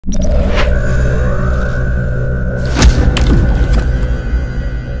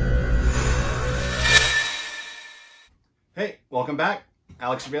Welcome back.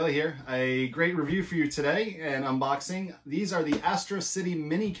 Alex JeView here. A great review for you today and unboxing. These are the Astro City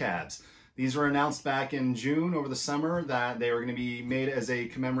mini cabs. These were announced back in June over the summer that they were going to be made as a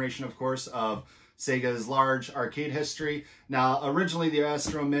commemoration, of course, of Sega's large arcade history. Now, originally the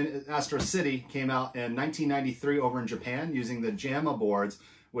Astro City came out in 1993 over in Japan using the JAMA boards,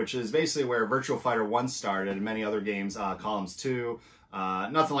 which is basically where Virtua Fighter 1 started and many other games, Columns 2.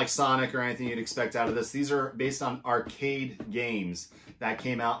 Nothing like Sonic or anything you'd expect out of this. These are based on arcade games that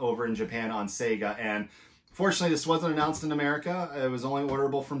came out over in Japan on Sega. And fortunately, this wasn't announced in America. It was only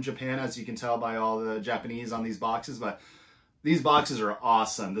orderable from Japan, as you can tell by all the Japanese on these boxes. But these boxes are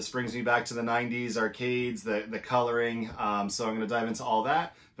awesome. This brings me back to the 90s arcades, the coloring. So I'm going to dive into all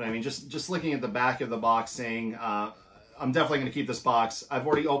that. But I mean, just looking at the back of the box saying, I'm definitely going to keep this box. I've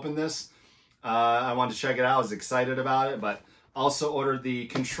already opened this. I wanted to check it out. I was excited about it, but also ordered the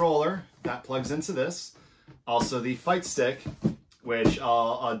controller that plugs into this. Also the fight stick, which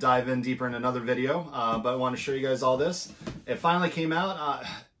I'll dive in deeper in another video, but I want to show you guys all this. It finally came out.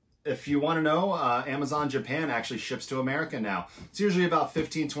 If you want to know, Amazon Japan actually ships to America now. It's usually about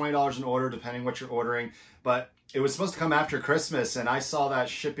 $15, $20 an order, depending what you're ordering, but it was supposed to come after Christmas, and I saw that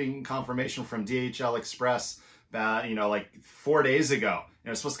shipping confirmation from DHL Express about, like 4 days ago. It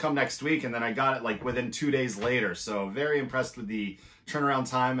was supposed to come next week, and then I got it like within 2 days later. So very impressed with the turnaround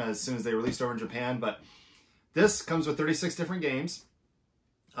time as soon as they released over in Japan. But this comes with 36 different games.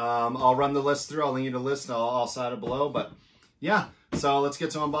 I'll run the list through. I'll link you to the list. I'll also add it below. But yeah, so let's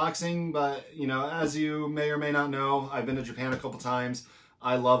get to unboxing. But as you may or may not know, I've been to Japan a couple times.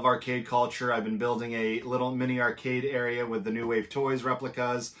 I love arcade culture. I've been building a little mini arcade area with the New Wave Toys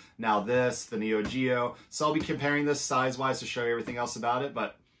replicas. Now this, the Neo Geo. So I'll be comparing this size-wise to show you everything else about it.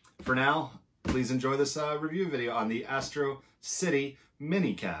 But for now, please enjoy this review video on the Astro City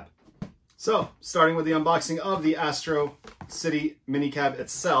mini cab. So, starting with the unboxing of the Astro City mini cab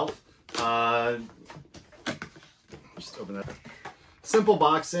itself. Just open that. Simple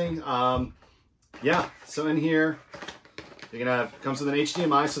boxing. Yeah, so in here, you're gonna have, comes with an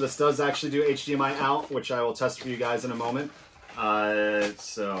HDMI, so this does actually do HDMI out, which I will test for you guys in a moment.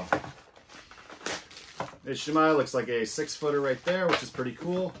 So HDMI looks like a 6-footer right there, which is pretty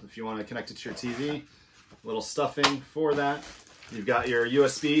cool if you want to connect it to your TV. Little stuffing for that. You've got your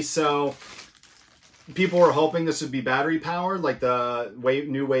USB. So people were hoping this would be battery powered, like the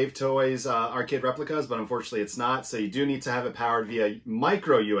New Wave Toys arcade replicas, but unfortunately it's not. So you do need to have it powered via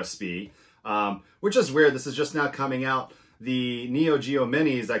micro USB, which is weird. This is just now coming out. The Neo Geo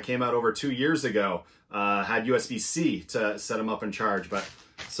Minis that came out over 2 years ago had USB-C to set them up and charge. But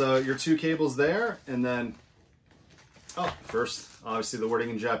so your two cables there, and then first obviously the wording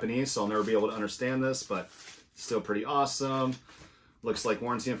in Japanese, so I'll never be able to understand this, but still pretty awesome. Looks like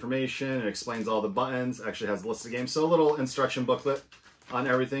warranty information. It explains all the buttons. Actually has a list of games, so a little instruction booklet on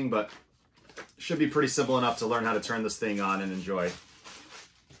everything, but should be pretty simple enough to learn how to turn this thing on and enjoy.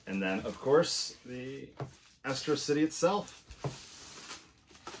 And then of course the Astro City itself.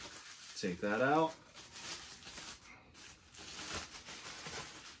 Take that out.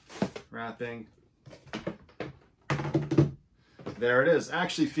 Wrapping. There it is.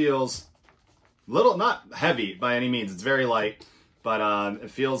 Actually feels little, not heavy by any means. It's very light, but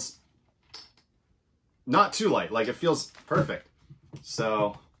it feels not too light. Like it feels perfect.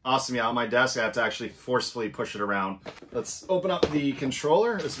 So awesome. Yeah, on my desk I have to actually forcefully push it around. Let's open up the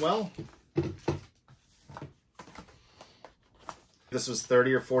controller as well. This was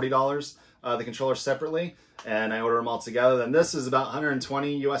 $30 or $40, the controller separately, and I ordered them all together. Then this is about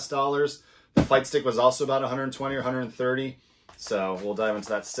 120 US dollars. The fight stick was also about 120 or 130. So we'll dive into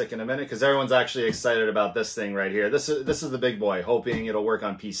that stick in a minute because everyone's actually excited about this thing right here. This is the big boy, hoping it'll work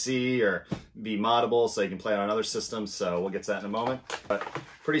on PC or be moddable so you can play it on other systems. So we'll get to that in a moment. But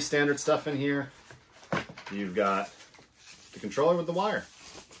pretty standard stuff in here. You've got the controller with the wire.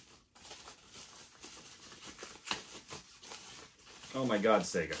 Oh my God,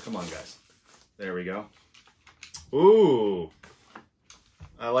 Sega. Come on, guys. There we go. Ooh.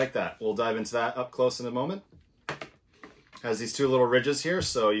 I like that. We'll dive into that up close in a moment. Has these two little ridges here,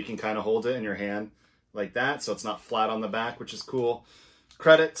 so you can kind of hold it in your hand like that, so it's not flat on the back, which is cool.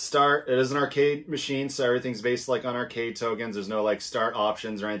 Credit, start. It is an arcade machine, so everything's based like on arcade tokens. There's no like start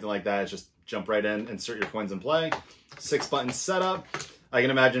options or anything like that. It's just jump right in, insert your coins and play. 6-button setup. I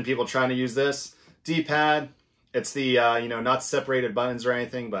can imagine people trying to use this. D-pad. It's the, not separated buttons or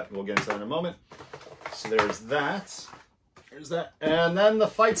anything, but we'll get into that in a moment. So there's that. There's that. And then the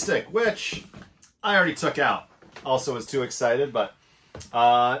fight stick, which I already took out. Also was too excited, but,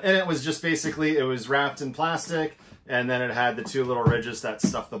 and it was just basically, it was wrapped in plastic, and then it had the two little ridges that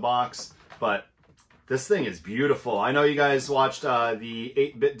stuff the box. But This thing is beautiful. I know you guys watched the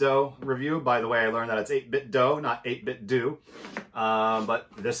 8-bit dough review. By the way, I learned that it's 8-bit dough, not 8-bit do. But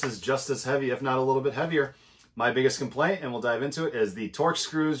this is just as heavy, if not a little bit heavier. My biggest complaint, and we'll dive into it, is the torque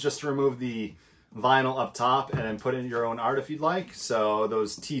screws, just to remove the vinyl up top and then put in your own art if you'd like. So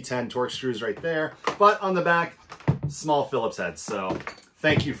those T10 torque screws right there. But on the back, small Phillips heads. So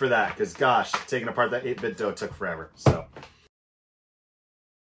thank you for that, because gosh, taking apart that 8-bit dough took forever.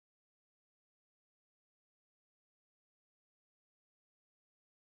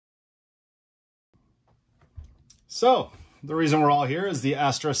 So the reason we're all here is the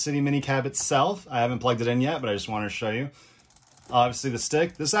Astro City Mini Cab itself. I haven't plugged it in yet, but I just wanted to show you. Obviously the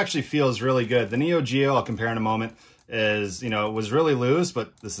stick, this actually feels really good. The Neo Geo, I'll compare in a moment, is, it was really loose,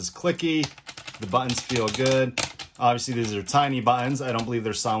 but this is clicky. The buttons feel good. Obviously these are tiny buttons. I don't believe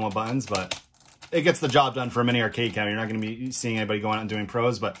they're Sanwa buttons, but it gets the job done for a mini arcade cam. You're not going to be seeing anybody going out and doing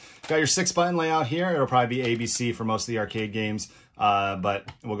pros, but got your 6-button layout here. It'll probably be ABC for most of the arcade games. But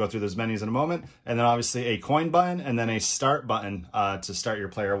we'll go through those menus in a moment. And then obviously a coin button and then a start button to start your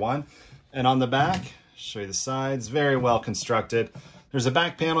player one. And on the back, show you the sides, very well constructed. There's a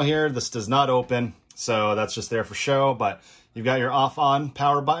back panel here. This does not open, so that's just there for show. But you've got your off-on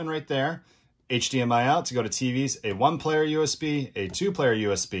power button right there. HDMI out to go to TVs, a 1-player USB, a 2-player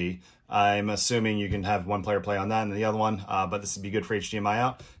USB. I'm assuming you can have 1 player play on that and the other one, but this would be good for HDMI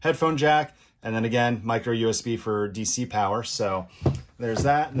out. Headphone jack. And then again, micro USB for DC power. So there's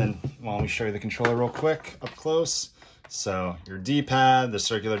that. And then let me show you the controller real quick up close. So your D-pad, the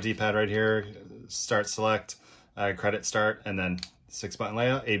circular D-pad right here, start, select, credit, start, and then 6-button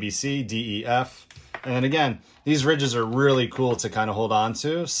layout, A, B, C, D, E, F. And then again, these ridges are really cool to kind of hold on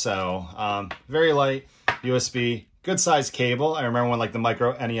to. So very light USB, good size cable. I remember when like the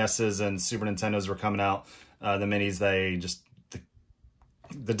micro NESs and Super Nintendos were coming out, the minis, they just,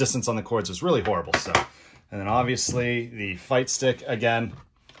 the distance on the cords was really horrible. So, and then obviously the fight stick, again,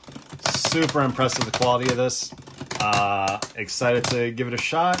 super impressed with the quality of this. Excited to give it a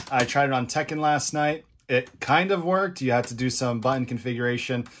shot. I tried it on Tekken last night. It kind of worked. You had to do some button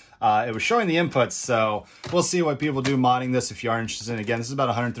configuration. It was showing the inputs, so we'll see what people do modding this if you are interested. Again, this is about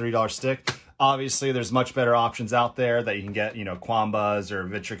a $130 stick. Obviously, there's much better options out there that you can get, Quambas or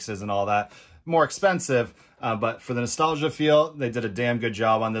Vitrixes and all that. More expensive. But for the nostalgia feel, they did a damn good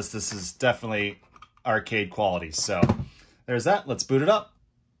job on this. This is definitely arcade quality. So there's that. Let's boot it up.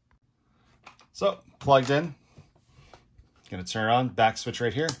 So plugged in. Gonna turn it on. Back switch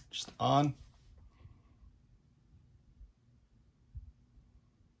right here. Just on.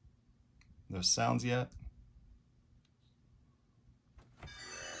 No sounds yet.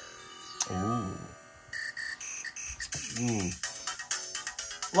 Ooh. Ooh.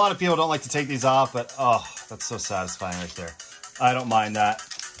 A lot of people don't like to take these off, but oh, that's so satisfying right there. I don't mind that.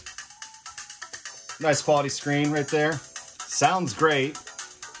 Nice quality screen right there. Sounds great.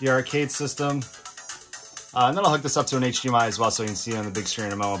 The arcade system. And then I'll hook this up to an HDMI as well so you can see it on the big screen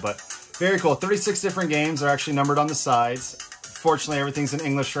in a moment. But very cool. 36 different games are actually numbered on the sides. Fortunately, everything's in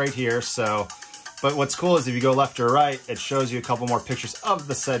English right here. So, but what's cool is if you go left or right, it shows you a couple more pictures of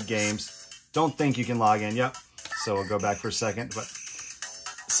the said games. Don't think you can log in. Yep. So we'll go back for a second. But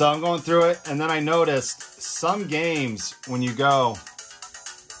so I'm going through it, and then I noticed some games, when you go,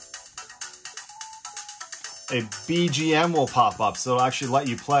 a BGM will pop up, so it'll actually let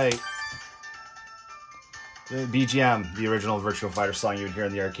you play the BGM, the original Virtua Fighter song you would hear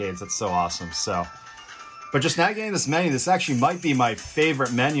in the arcades. That's so awesome. So, but just navigating this menu, this actually might be my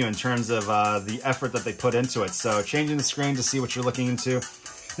favorite menu in terms of the effort that they put into it. So changing the screen to see what you're looking into.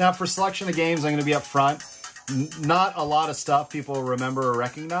 Now for selection of games, I'm going to be up front. Not a lot of stuff people remember or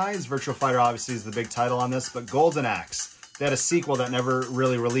recognize. Virtua Fighter obviously is the big title on this, but Golden Axe. They had a sequel that never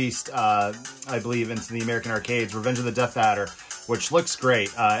really released, I believe, into the American arcades. Revenge of the Death Adder, which looks great.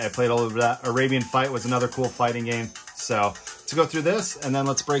 I played all of that. Arabian Fight was another cool fighting game. So to go through this, and then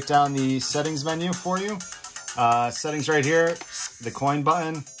let's break down the settings menu for you. Settings right here, the coin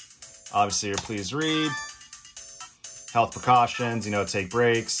button. Obviously your please read. Health precautions, take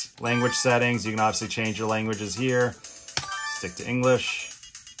breaks. Language settings, you can obviously change your languages here. Stick to English.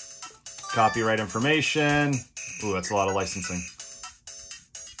 Copyright information. Ooh, that's a lot of licensing.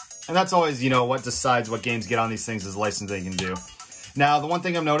 And that's always, what decides what games get on these things is licensing can do. Now, the one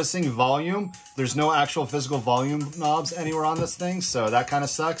thing I'm noticing, volume. There's no actual physical volume knobs anywhere on this thing, so that kind of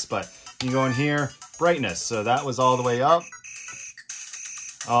sucks. But you can go in here, brightness. So that was all the way up.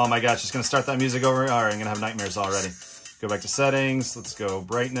 Oh my gosh, just going to start that music over. All right, I'm going to have nightmares already. Go back to settings. Let's go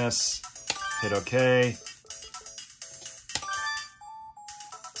brightness. Hit OK.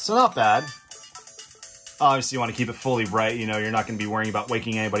 So not bad. Obviously, you want to keep it fully bright. You know, you're not going to be worrying about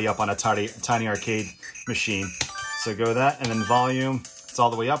waking anybody up on a tiny arcade machine. So go with that, and then volume. It's all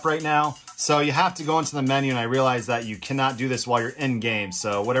the way up right now. So you have to go into the menu, and I realize that you cannot do this while you're in game.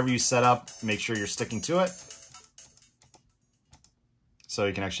 So whatever you set up, make sure you're sticking to it. So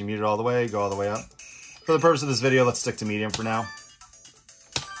you can actually mute it all the way, go all the way up. For the purpose of this video, let's stick to medium for now.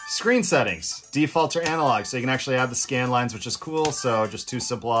 Screen settings, default or analog. So you can actually add the scan lines, which is cool. So just two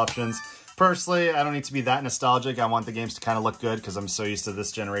simple options. Personally, I don't need to be that nostalgic. I want the games to kind of look good because I'm so used to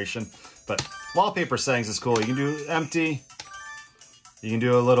this generation. But wallpaper settings is cool. You can do empty. You can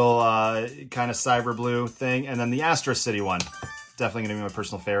do a little kind of cyber blue thing. And then the Astro City one. Definitely going to be my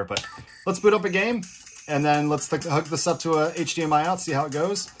personal favorite. But let's boot up a game. And then let's hook this up to a HDMI out, see how it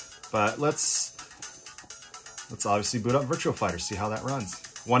goes. But let's obviously boot up Virtua Fighter, see how that runs.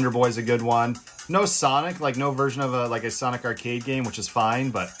 Wonder Boy's a good one. No Sonic, like no version of a Sonic arcade game, which is fine,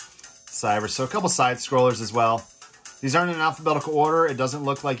 but cyber. So a couple side scrollers as well. These aren't in alphabetical order. It doesn't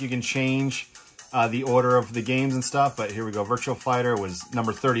look like you can change the order of the games and stuff, but here we go. Virtua Fighter was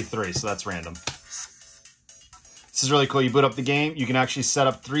number 33, so that's random. This is really cool. You boot up the game. You can actually set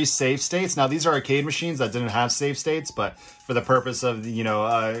up 3 save states. Now, these are arcade machines that didn't have save states, but for the purpose of, you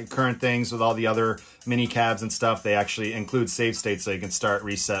know, current things with all the other mini cabs and stuff, they actually include save states so you can start,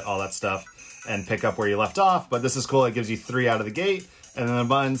 reset, all that stuff, and pick up where you left off. But this is cool. It gives you 3 out of the gate, and then the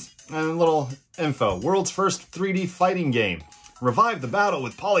buttons, and a little info. World's first 3D fighting game. Revive the battle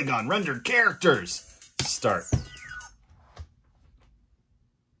with polygon-rendered characters. Start.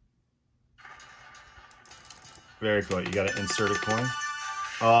 Very cool. You got to insert a coin.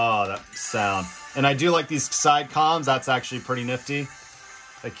 Oh, that sound. And I do like these side comms. That's actually pretty nifty.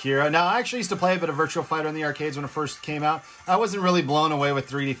 Akira. Now, I actually used to play a bit of Virtua Fighter in the arcades when it first came out. I wasn't really blown away with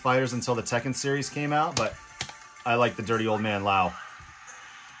 3D fighters until the Tekken series came out, but I like the dirty old man Lao.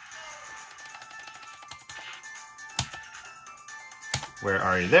 Where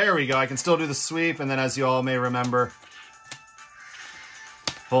are you? There we go. I can still do the sweep, and then as you all may remember,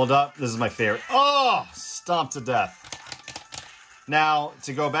 hold up. This is my favorite. Oh! Stomped to death. Now,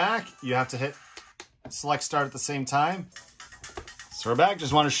 to go back, you have to hit select start at the same time. So we're back.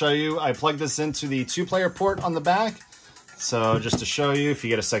 Just want to show you, I plugged this into the 2-player port on the back. So just to show you, if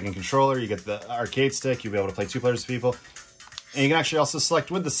you get a second controller, you get the arcade stick, you'll be able to play 2 players with people. And you can actually also select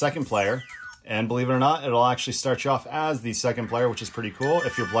with the second player. And believe it or not, it'll actually start you off as the second player, which is pretty cool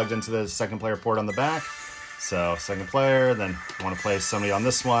if you're plugged into the second player port on the back. So second player, then you want to play somebody on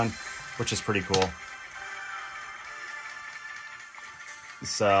this one, which is pretty cool.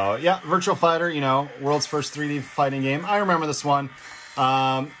 So, yeah, Virtua Fighter, you know, world's first 3D fighting game. I remember this one.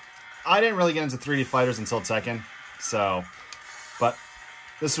 I didn't really get into 3D fighters until Tekken, so, but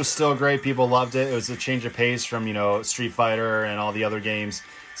this was still great. People loved it. It was a change of pace from, you know, Street Fighter and all the other games.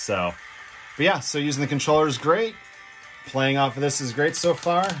 So, but yeah, so using the controller is great. Playing off of this is great so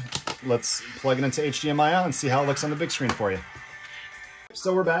far. Let's plug it into HDMI out and see how it looks on the big screen for you.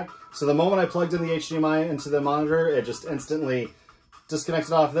 So we're back. So the moment I plugged in the HDMI into the monitor, it just instantly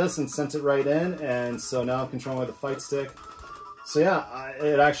disconnected off this and sent it right in, and so now I'm controlling with the fight stick. So yeah,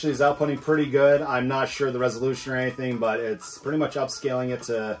 it actually is outputting pretty good. I'm not sure the resolution or anything, but it's pretty much upscaling it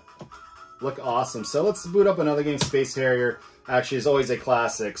to look awesome. So let's boot up another game. Space Harrier actually is always a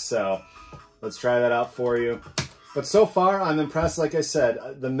classic, so let's try that out for you. But so far, I'm impressed. Like I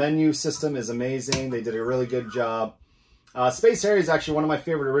said, the menu system is amazing. They did a really good job. Space Harrier is actually one of my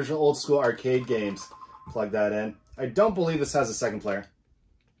favorite original old school arcade games. Plug that in. I don't believe this has a second player.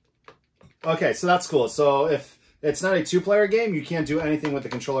 Okay, so that's cool. So if it's not a 2-player game, you can't do anything with the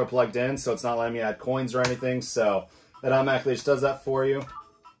controller plugged in, so it's not letting me add coins or anything, so it automatically just does that for you.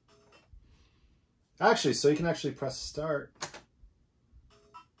 Actually, so you can actually press start.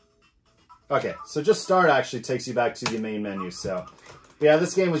 Okay, so just start actually takes you back to the main menu, so. Yeah,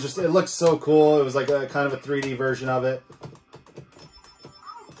 this game was just, it looked so cool. It was like a kind of a 3D version of it.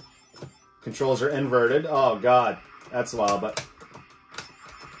 Controls are inverted. Oh, God. That's wild, but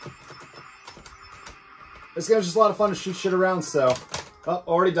this game was just a lot of fun to shoot shit around, so. Oh,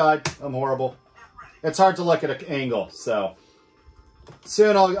 already died. I'm horrible. It's hard to look at an angle, so.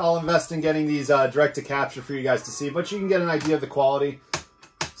 Soon I'll invest in getting these direct-to-capture for you guys to see, but you can get an idea of the quality.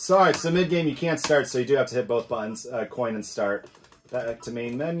 So, alright, so mid-game you can't start, so you do have to hit both buttons, coin and start. Back to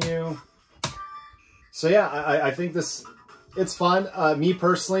main menu. So yeah, I think this, it's fun. Me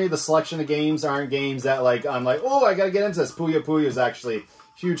personally, the selection of games aren't games that like, I'm like, oh, I gotta get into this. Puyo Puyo is actually a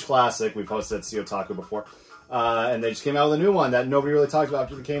huge classic. We've hosted at CO Taco before. And they just came out with a new one that nobody really talked about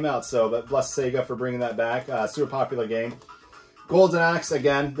after it came out. So, but bless Sega for bringing that back. Super popular game. Golden Axe,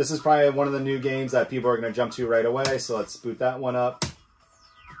 again, this is probably one of the new games that people are going to jump to right away. So let's boot that one up.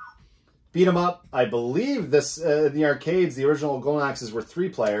 beat 'em up. I believe this, in the arcades, the original Golden Axes were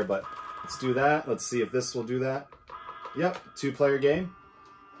 3-player, but let's do that. Let's see if this will do that. Yep, 2-player game.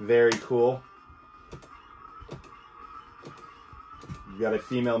 Very cool. You got a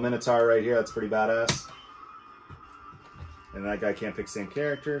female Minotaur right here. That's pretty badass. And that guy can't pick same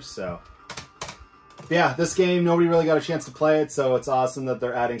character, so. Yeah, this game, nobody really got a chance to play it, so it's awesome that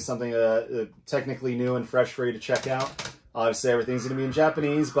they're adding something technically new and fresh for you to check out. Obviously, everything's going to be in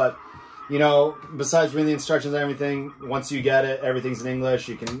Japanese, but, you know, besides reading the instructions and everything, once you get it, everything's in English.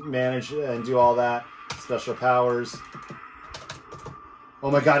 You can manage and do all that. Special powers. Oh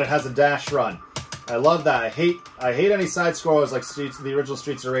my god, it has a dash run. I love that. I hate any side scrollers like the original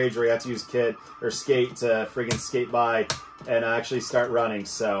Streets of Rage where you have to use Skate to friggin' skate by and actually start running,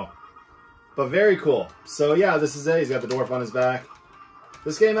 so. But very cool. So yeah, this is it. He's got the dwarf on his back.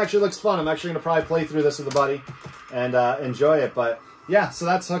 This game actually looks fun. I'm actually going to probably play through this with a buddy and enjoy it. But yeah, so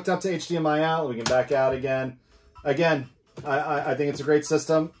that's hooked up to HDMI out. We can back out again. Again, I think it's a great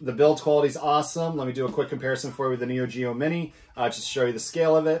system. The build quality is awesome. Let me do a quick comparison for you with the Neo Geo Mini, just to show you the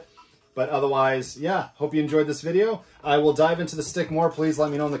scale of it. But otherwise, yeah, hope you enjoyed this video. I will dive into the stick more. Please let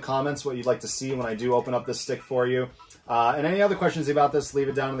me know in the comments what you'd like to see when I do open up this stick for you. And any other questions about this, leave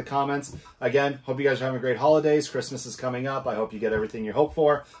it down in the comments. Again, hope you guys are having great holidays. Christmas is coming up. I hope you get everything you hope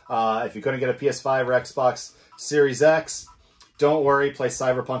for. If you couldn't get a PS5 or Xbox Series X, don't worry. Play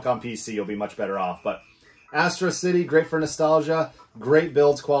Cyberpunk on PC. You'll be much better off. But Astro City, great for nostalgia. Great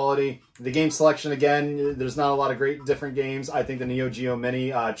build quality. The game selection, again, there's not a lot of great different games. I think the Neo Geo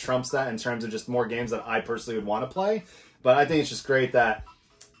Mini trumps that in terms of just more games that I personally would want to play. But I think it's just great that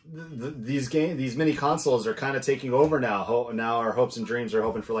these mini consoles are kind of taking over now. Now our hopes and dreams are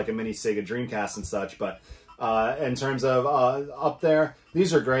hoping for like a mini Sega Dreamcast and such. But in terms of up there,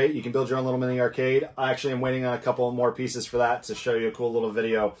 these are great. You can build your own little mini arcade. I actually am waiting on a couple more pieces for that to show you a cool little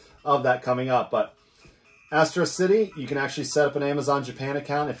video of that coming up. But Astro City, you can actually set up an Amazon Japan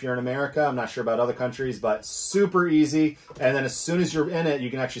account if you're in America. I'm not sure about other countries, but super easy. And then as soon as you're in it, you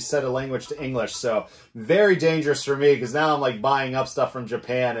can actually set a language to English. So very dangerous for me because now I'm like buying up stuff from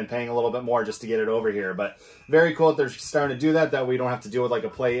Japan and paying a little bit more just to get it over here. But very cool that they're starting to do that. That way you don't have to deal with like a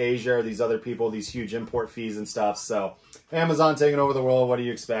Play Asia or these other people, these huge import fees and stuff. So Amazon taking over the world. What do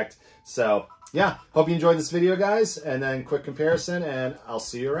you expect? So yeah, hope you enjoyed this video, guys. And then quick comparison, and I'll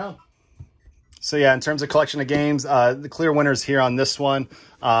see you around. So yeah, in terms of collection of games, the clear winners here on this one.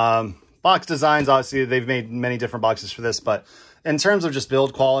 Box designs, obviously, they've made many different boxes for this, but in terms of just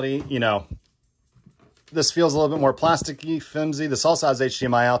build quality, you know, this feels a little bit more plasticky, flimsy. This also has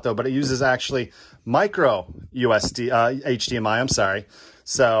HDMI out, though, but it uses actually micro HDMI, I'm sorry.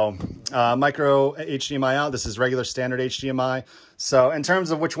 So micro HDMI out, this is regular standard HDMI. So in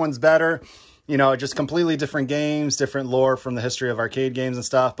terms of which one's better, you know, just completely different games, different lore from the history of arcade games and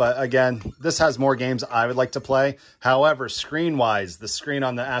stuff. But again, this has more games I would like to play. However, screen-wise, the screen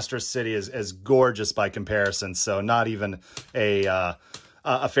on the Astro City is gorgeous by comparison. So not even a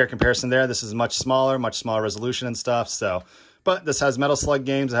fair comparison there. This is much smaller resolution and stuff. So, but this has Metal Slug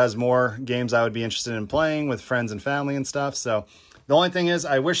games. It has more games I would be interested in playing with friends and family and stuff. So the only thing is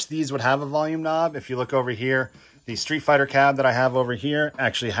I wish these would have a volume knob. If you look over here, the Street Fighter cab that I have over here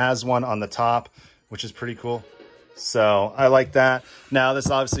actually has one on the top, which is pretty cool. So I like that. Now, this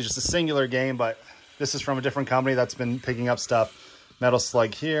is obviously just a singular game, but this is from a different company that's been picking up stuff. Metal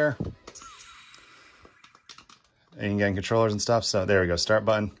Slug here. And you can get controllers and stuff. So there we go, start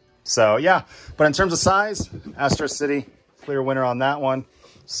button. So yeah, but in terms of size, Astro City, clear winner on that one.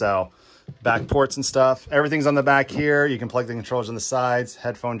 So back ports and stuff. Everything's on the back here. You can plug the controllers on the sides,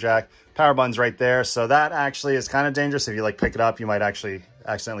 headphone jack, power button's right there. So that actually is kind of dangerous. If you like pick it up, you might actually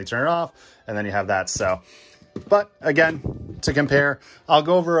accidentally turn it off, and then you have that. So, but again, to compare, I'll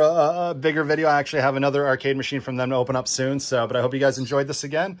go over a bigger video. I actually have another arcade machine from them to open up soon. So, but I hope you guys enjoyed this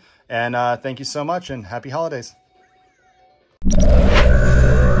again. And thank you so much, and happy holidays.